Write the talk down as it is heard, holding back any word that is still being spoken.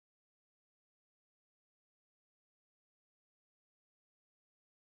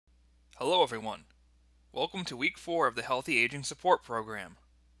Hello everyone. Welcome to week 4 of the Healthy Aging Support Program.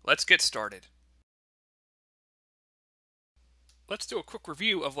 Let's get started. Let's do a quick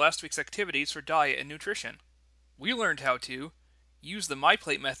review of last week's activities for diet and nutrition. We learned how to use the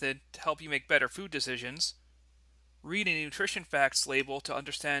MyPlate method to help you make better food decisions, read a nutrition facts label to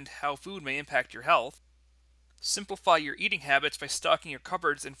understand how food may impact your health, simplify your eating habits by stocking your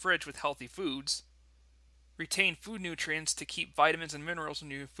cupboards and fridge with healthy foods, retain food nutrients to keep vitamins and minerals in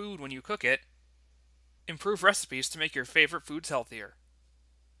your food when you cook it, improve recipes to make your favorite foods healthier.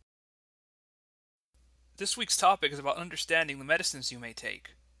 This week's topic is about understanding the medicines you may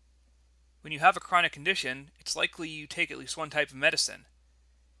take. When you have a chronic condition, it's likely you take at least one type of medicine.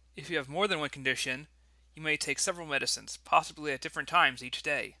 If you have more than one condition, you may take several medicines, possibly at different times each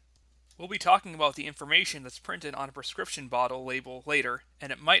day. We'll be talking about the information that's printed on a prescription bottle label later,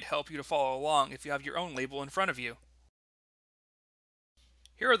 and it might help you to follow along if you have your own label in front of you.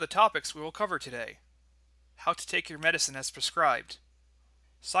 Here are the topics we will cover today. How to take your medicine as prescribed,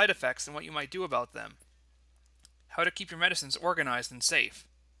 side effects and what you might do about them, how to keep your medicines organized and safe,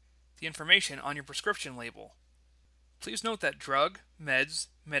 the information on your prescription label. Please note that drug, meds,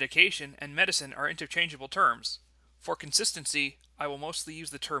 medication, and medicine are interchangeable terms. For consistency, I will mostly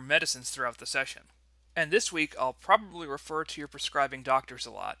use the term medicines throughout the session. And this week, I'll probably refer to your prescribing doctors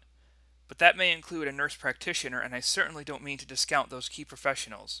a lot, but that may include a nurse practitioner, and I certainly don't mean to discount those key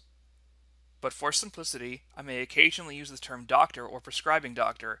professionals. But for simplicity, I may occasionally use the term doctor or prescribing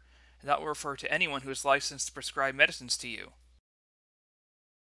doctor, and that will refer to anyone who is licensed to prescribe medicines to you.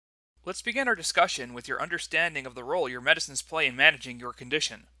 Let's begin our discussion with your understanding of the role your medicines play in managing your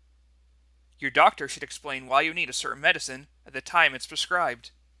condition. Your doctor should explain why you need a certain medicine at the time it's prescribed.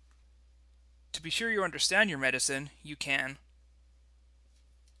 To be sure you understand your medicine, you can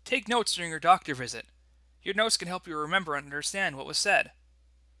take notes during your doctor visit. Your notes can help you remember and understand what was said.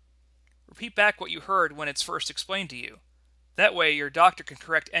 Repeat back what you heard when it's first explained to you. That way, your doctor can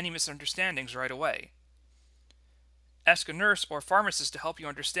correct any misunderstandings right away. Ask a nurse or pharmacist to help you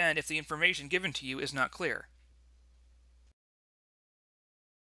understand if the information given to you is not clear.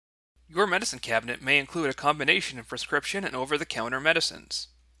 Your medicine cabinet may include a combination of prescription and over-the-counter medicines.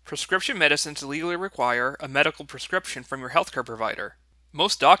 Prescription medicines legally require a medical prescription from your healthcare provider.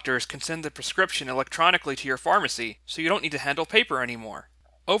 Most doctors can send the prescription electronically to your pharmacy, so you don't need to handle paper anymore.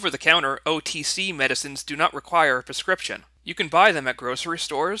 Over-the-counter OTC medicines do not require a prescription. You can buy them at grocery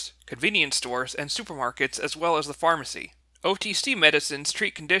stores, convenience stores, and supermarkets as well as the pharmacy. OTC medicines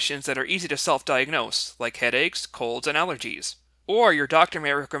treat conditions that are easy to self-diagnose, like headaches, colds, and allergies. Or your doctor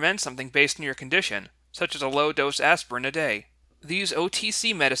may recommend something based on your condition, such as a low-dose aspirin a day. These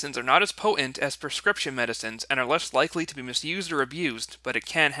OTC medicines are not as potent as prescription medicines and are less likely to be misused or abused, but it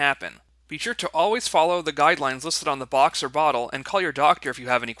can happen. Be sure to always follow the guidelines listed on the box or bottle and call your doctor if you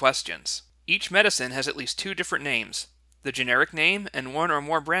have any questions. Each medicine has at least 2 different names, the generic name and 1 or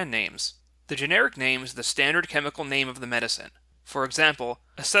more brand names. The generic name is the standard chemical name of the medicine. For example,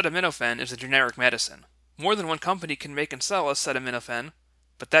 acetaminophen is a generic medicine. More than one company can make and sell acetaminophen,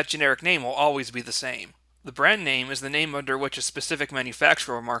 but that generic name will always be the same. The brand name is the name under which a specific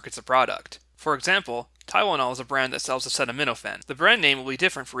manufacturer markets a product. For example, Tylenol is a brand that sells acetaminophen. The brand name will be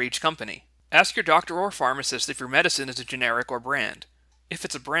different for each company. Ask your doctor or pharmacist if your medicine is a generic or brand. If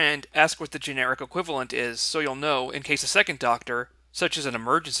it's a brand, ask what the generic equivalent is so you'll know in case a second doctor, such as an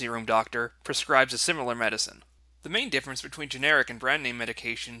emergency room doctor, prescribes a similar medicine. The main difference between generic and brand name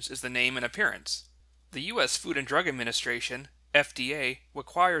medications is the name and appearance. The U.S. Food and Drug Administration, FDA,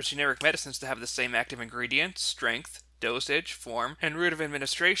 requires generic medicines to have the same active ingredients, strength, dosage, form, and route of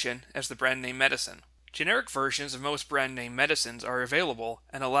administration as the brand name medicine. Generic versions of most brand name medicines are available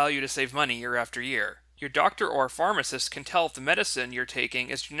and allow you to save money year after year. Your doctor or pharmacist can tell if the medicine you're taking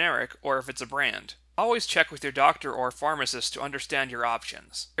is generic or if it's a brand. Always check with your doctor or pharmacist to understand your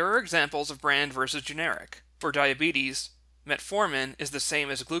options. There are examples of brand versus generic. For diabetes, metformin is the same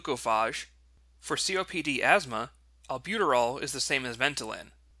as glucophage. For COPD asthma, albuterol is the same as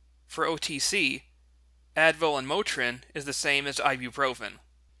Ventolin. For OTC, Advil and Motrin is the same as ibuprofen.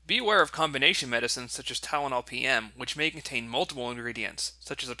 Be aware of combination medicines such as Tylenol PM, which may contain multiple ingredients,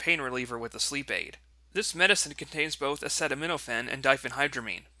 such as a pain reliever with a sleep aid. This medicine contains both acetaminophen and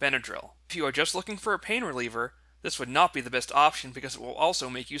diphenhydramine, Benadryl. If you are just looking for a pain reliever, this would not be the best option because it will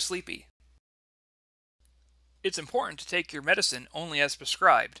also make you sleepy. It's important to take your medicine only as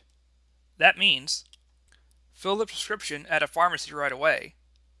prescribed. That means, fill the prescription at a pharmacy right away,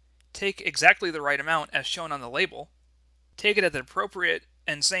 take exactly the right amount as shown on the label, take it at the appropriate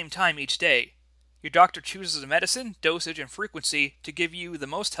and same time each day. Your doctor chooses a medicine, dosage, and frequency to give you the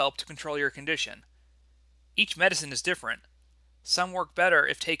most help to control your condition. Each medicine is different. Some work better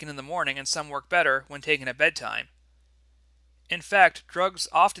if taken in the morning, and some work better when taken at bedtime. In fact, drugs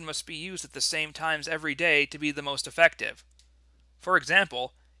often must be used at the same times every day to be the most effective. For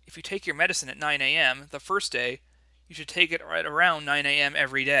example, if you take your medicine at 9 a.m. the first day, you should take it at around 9 a.m.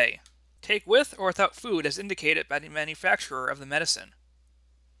 every day. Take with or without food as indicated by the manufacturer of the medicine.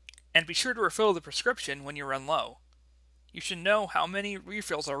 And be sure to refill the prescription when you run low. You should know how many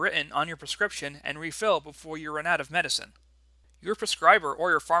refills are written on your prescription and refill before you run out of medicine. Your prescriber or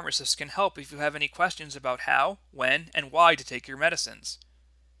your pharmacist can help if you have any questions about how, when, and why to take your medicines,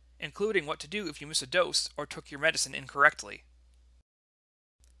 including what to do if you miss a dose or took your medicine incorrectly.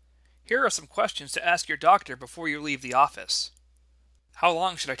 Here are some questions to ask your doctor before you leave the office. How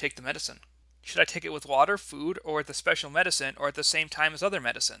long should I take the medicine? Should I take it with water, food, or with the special medicine, or at the same time as other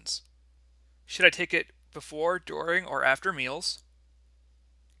medicines? Should I take it before, during, or after meals?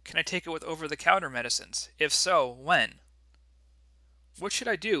 Can I take it with over-the-counter medicines? If so, when? What should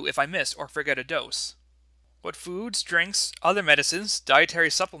I do if I miss or forget a dose? What foods, drinks, other medicines, dietary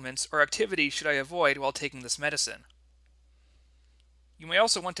supplements, or activities should I avoid while taking this medicine? You may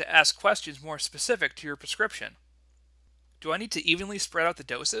also want to ask questions more specific to your prescription. Do I need to evenly spread out the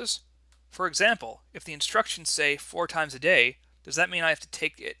doses? For example, if the instructions say 4 times a day, does that mean I have to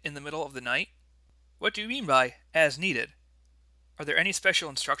take it in the middle of the night? What do you mean by as needed? Are there any special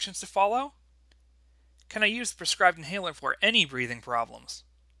instructions to follow? Can I use the prescribed inhaler for any breathing problems?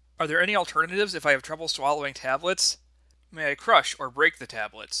 Are there any alternatives if I have trouble swallowing tablets? May I crush or break the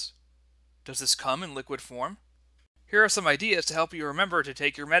tablets? Does this come in liquid form? Here are some ideas to help you remember to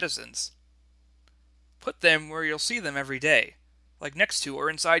take your medicines. Put them where you'll see them every day, like next to or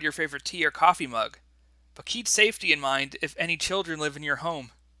inside your favorite tea or coffee mug. But keep safety in mind if any children live in your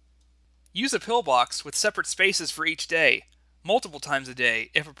home. Use a pill box with separate spaces for each day, multiple times a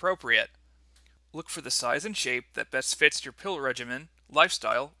day if appropriate. Look for the size and shape that best fits your pill regimen,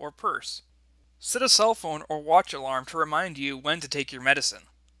 lifestyle, or purse. Set a cell phone or watch alarm to remind you when to take your medicine.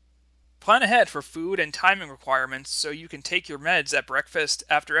 Plan ahead for food and timing requirements so you can take your meds at breakfast,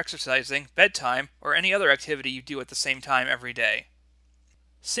 after exercising, bedtime, or any other activity you do at the same time every day.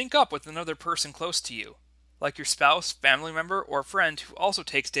 Sync up with another person close to you, like your spouse, family member, or friend who also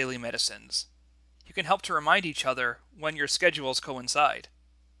takes daily medicines. You can help to remind each other when your schedules coincide.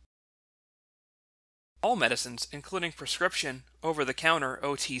 All medicines, including prescription, over-the-counter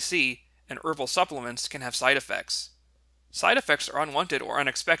 (OTC), and herbal supplements, can have side effects. Side effects are unwanted or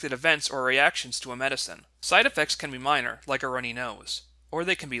unexpected events or reactions to a medicine. Side effects can be minor, like a runny nose, or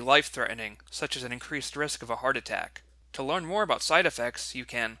they can be life-threatening, such as an increased risk of a heart attack. To learn more about side effects, you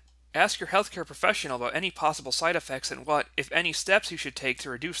can ask your healthcare professional about any possible side effects and what, if any, steps you should take to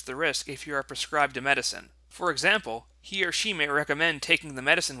reduce the risk if you are prescribed a medicine. For example, he or she may recommend taking the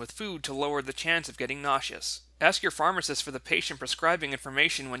medicine with food to lower the chance of getting nauseous. Ask your pharmacist for the patient prescribing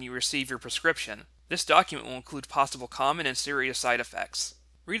information when you receive your prescription. This document will include possible common and serious side effects.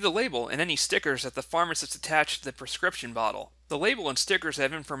 Read the label and any stickers that the pharmacist attached to the prescription bottle. The label and stickers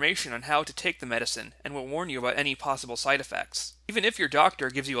have information on how to take the medicine and will warn you about any possible side effects. Even if your doctor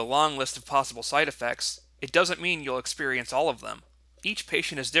gives you a long list of possible side effects, it doesn't mean you'll experience all of them. Each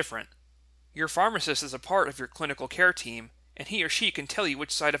patient is different. Your pharmacist is a part of your clinical care team, and he or she can tell you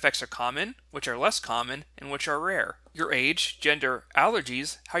which side effects are common, which are less common, and which are rare. Your age, gender,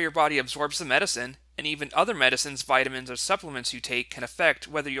 allergies, how your body absorbs the medicine, and even other medicines, vitamins, or supplements you take can affect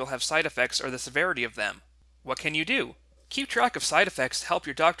whether you'll have side effects or the severity of them. What can you do? Keep track of side effects to help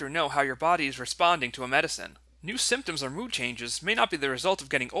your doctor know how your body is responding to a medicine. New symptoms or mood changes may not be the result of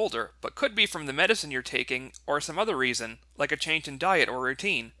getting older, but could be from the medicine you're taking or some other reason, like a change in diet or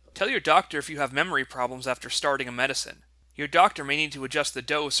routine. Tell your doctor if you have memory problems after starting a medicine. Your doctor may need to adjust the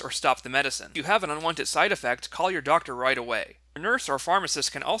dose or stop the medicine. If you have an unwanted side effect, call your doctor right away. A nurse or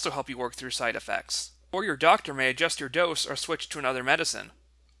pharmacist can also help you work through side effects. Or your doctor may adjust your dose or switch to another medicine.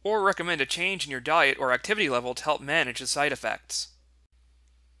 Or recommend a change in your diet or activity level to help manage the side effects.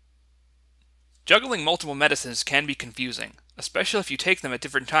 Juggling multiple medicines can be confusing, especially if you take them at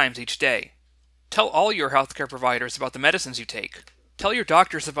different times each day. Tell all your healthcare providers about the medicines you take. Tell your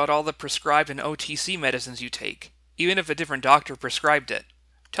doctors about all the prescribed and OTC medicines you take, even if a different doctor prescribed it.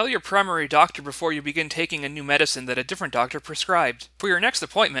 Tell your primary doctor before you begin taking a new medicine that a different doctor prescribed. For your next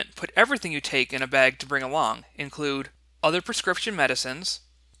appointment, put everything you take in a bag to bring along. Include other prescription medicines,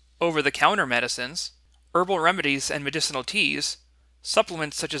 over-the-counter medicines, herbal remedies and medicinal teas,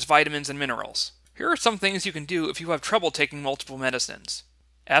 supplements such as vitamins and minerals. Here are some things you can do if you have trouble taking multiple medicines.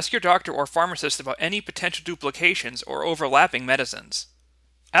 Ask your doctor or pharmacist about any potential duplications or overlapping medicines.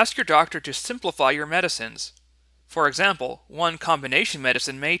 Ask your doctor to simplify your medicines. For example, one combination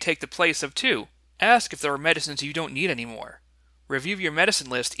medicine may take the place of two. Ask if there are medicines you don't need anymore. Review your medicine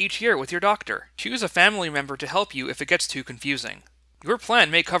list each year with your doctor. Choose a family member to help you if it gets too confusing. Your plan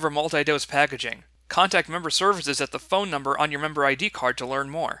may cover multi-dose packaging. Contact member services at the phone number on your member ID card to learn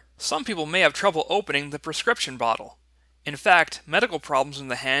more. Some people may have trouble opening the prescription bottle. In fact, medical problems in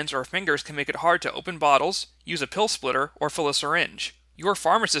the hands or fingers can make it hard to open bottles, use a pill splitter, or fill a syringe. Your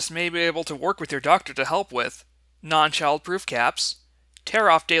pharmacist may be able to work with your doctor to help with non-child-proof caps,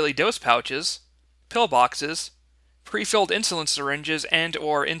 tear-off daily dose pouches, pill boxes, pre-filled insulin syringes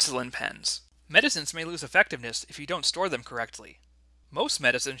and/or insulin pens. Medicines may lose effectiveness if you don't store them correctly. Most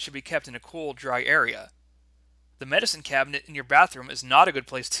medicines should be kept in a cool, dry area. The medicine cabinet in your bathroom is not a good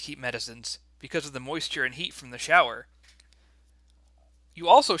place to keep medicines because of the moisture and heat from the shower. You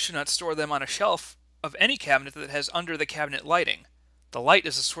also should not store them on a shelf of any cabinet that has under-the-cabinet lighting. The light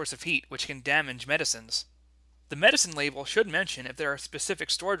is a source of heat, which can damage medicines. The medicine label should mention if there are specific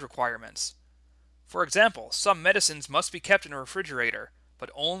storage requirements. For example, some medicines must be kept in a refrigerator, but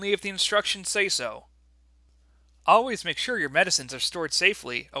only if the instructions say so. Always make sure your medicines are stored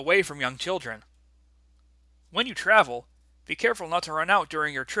safely, away from young children. When you travel, be careful not to run out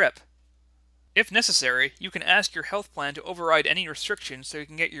during your trip. If necessary, you can ask your health plan to override any restrictions so you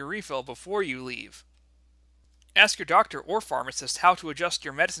can get your refill before you leave. Ask your doctor or pharmacist how to adjust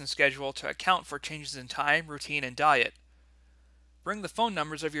your medicine schedule to account for changes in time, routine, and diet. Bring the phone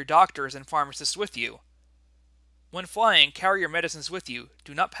numbers of your doctors and pharmacists with you. When flying, carry your medicines with you.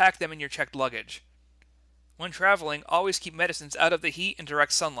 Do not pack them in your checked luggage. When traveling, always keep medicines out of the heat and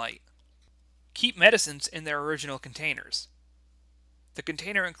direct sunlight. Keep medicines in their original containers. The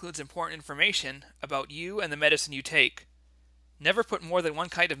container includes important information about you and the medicine you take. Never put more than one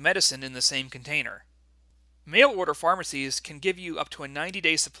kind of medicine in the same container. Mail order pharmacies can give you up to a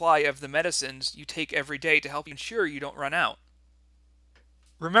 90-day supply of the medicines you take every day to help ensure you don't run out.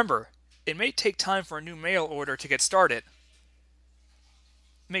 Remember, it may take time for a new mail order to get started.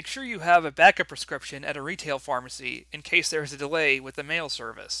 Make sure you have a backup prescription at a retail pharmacy in case there is a delay with the mail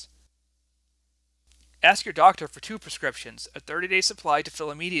service. Ask your doctor for 2 prescriptions, a 30-day supply to fill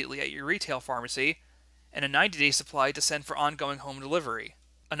immediately at your retail pharmacy, and a 90-day supply to send for ongoing home delivery.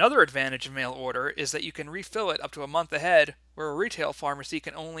 Another advantage of mail order is that you can refill it up to a month ahead, where a retail pharmacy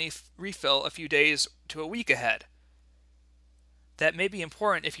can only refill a few days to a week ahead. That may be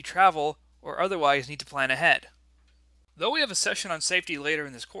important if you travel or otherwise need to plan ahead. Though we have a session on safety later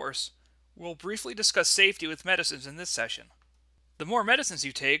in this course, we'll briefly discuss safety with medicines in this session. The more medicines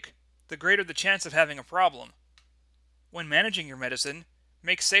you take, the greater the chance of having a problem. When managing your medicine,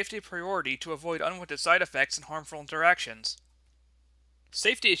 make safety a priority to avoid unwanted side effects and harmful interactions.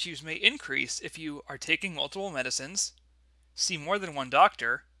 Safety issues may increase if you are taking multiple medicines, see more than one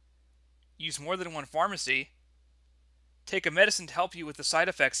doctor, use more than one pharmacy, take a medicine to help you with the side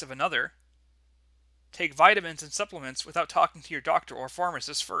effects of another, take vitamins and supplements without talking to your doctor or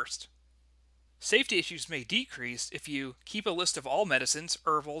pharmacist first. Safety issues may decrease if you keep a list of all medicines,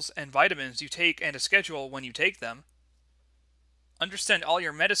 herbals, and vitamins you take and a schedule when you take them, understand all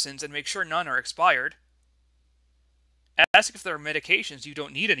your medicines and make sure none are expired, ask if there are medications you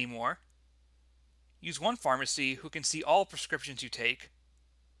don't need anymore, use one pharmacy who can see all prescriptions you take,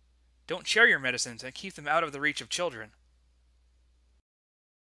 don't share your medicines and keep them out of the reach of children.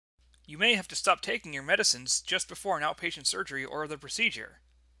 You may have to stop taking your medicines just before an outpatient surgery or other procedure.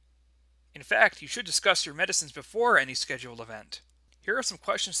 In fact, you should discuss your medicines before any scheduled event. Here are some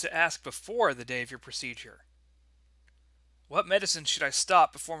questions to ask before the day of your procedure. What medicines should I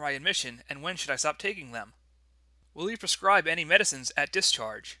stop before my admission, and when should I stop taking them? Will you prescribe any medicines at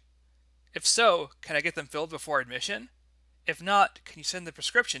discharge? If so, can I get them filled before admission? If not, can you send the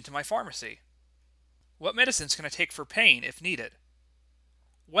prescription to my pharmacy? What medicines can I take for pain if needed?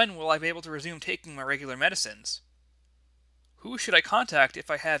 When will I be able to resume taking my regular medicines? Who should I contact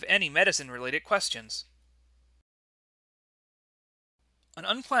if I have any medicine-related questions? An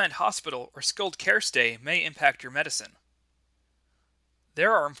unplanned hospital or skilled care stay may impact your medicine.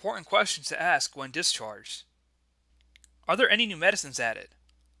 There are important questions to ask when discharged. Are there any new medicines added?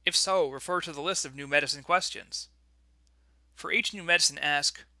 If so, refer to the list of new medicine questions. For each new medicine,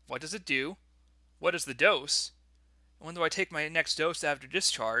 ask, what does it do? What is the dose? When do I take my next dose after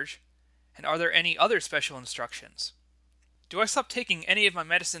discharge? And are there any other special instructions? Do I stop taking any of my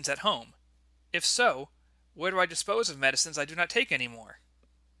medicines at home? If so, where do I dispose of medicines I do not take anymore?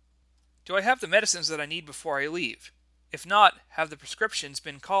 Do I have the medicines that I need before I leave? If not, have the prescriptions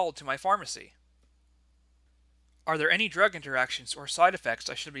been called to my pharmacy? Are there any drug interactions or side effects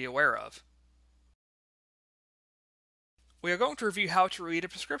I should be aware of? We are going to review how to read a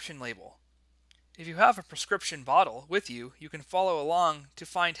prescription label. If you have a prescription bottle with you, you can follow along to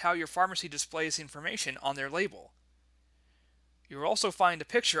find how your pharmacy displays information on their label. You will also find a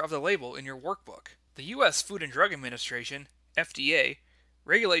picture of the label in your workbook. The U.S. Food and Drug Administration, FDA,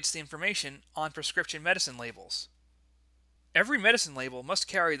 regulates the information on prescription medicine labels. Every medicine label must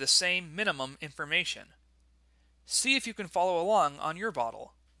carry the same minimum information. See if you can follow along on your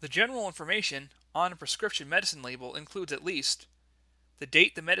bottle. The general information on a prescription medicine label includes at least the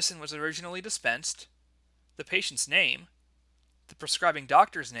date the medicine was originally dispensed, the patient's name, the prescribing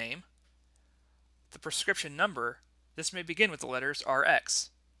doctor's name, the prescription number, this may begin with the letters RX,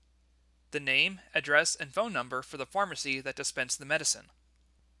 the name, address, and phone number for the pharmacy that dispensed the medicine.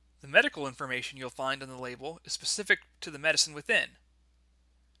 The medical information you'll find on the label is specific to the medicine within.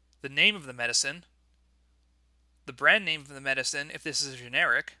 The name of the medicine, the brand name of the medicine if this is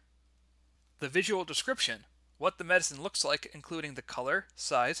generic, the visual description, what the medicine looks like including the color,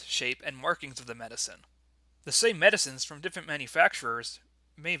 size, shape, and markings of the medicine. The same medicines from different manufacturers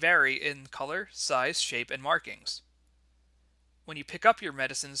may vary in color, size, shape, and markings. When you pick up your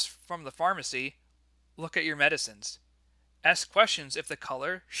medicines from the pharmacy, look at your medicines. Ask questions if the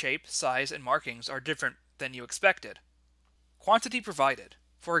color, shape, size, and markings are different than you expected. Quantity provided.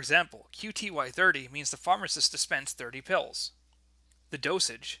 For example, QTY30 means the pharmacist dispensed 30 pills. The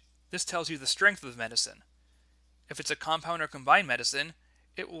dosage. This tells you the strength of the medicine. If it's a compound or combined medicine,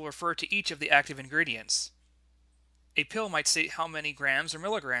 it will refer to each of the active ingredients. A pill might state how many grams or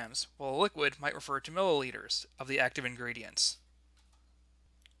milligrams, while a liquid might refer to milliliters of the active ingredients.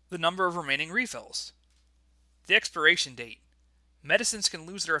 The number of remaining refills. The expiration date. Medicines can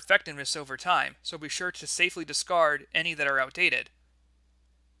lose their effectiveness over time, so be sure to safely discard any that are outdated.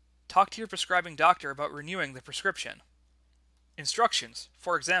 Talk to your prescribing doctor about renewing the prescription. Instructions.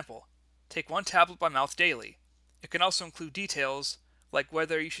 For example, take 1 tablet by mouth daily. It can also include details like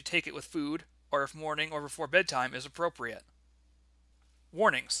whether you should take it with food or if morning or before bedtime is appropriate.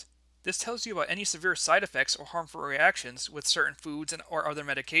 Warnings. This tells you about any severe side effects or harmful reactions with certain foods or other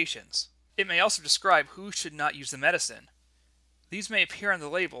medications. It may also describe who should not use the medicine. These may appear on the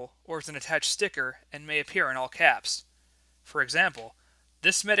label or as an attached sticker and may appear in all caps. For example,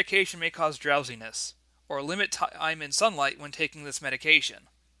 this medication may cause drowsiness, or limit time in sunlight when taking this medication.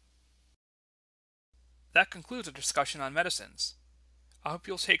 That concludes our discussion on medicines. I hope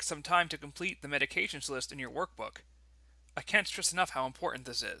you'll take some time to complete the medications list in your workbook. I can't stress enough how important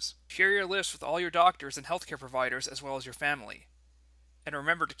this is. Share your list with all your doctors and healthcare providers as well as your family. And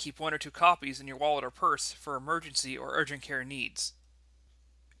remember to keep 1 or 2 copies in your wallet or purse for emergency or urgent care needs.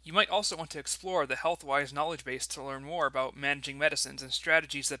 You might also want to explore the HealthWise knowledge base to learn more about managing medicines and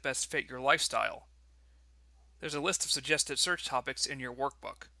strategies that best fit your lifestyle. There's a list of suggested search topics in your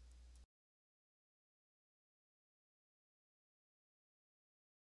workbook.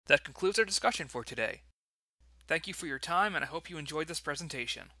 That concludes our discussion for today. Thank you for your time, and I hope you enjoyed this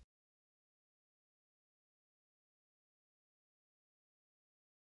presentation.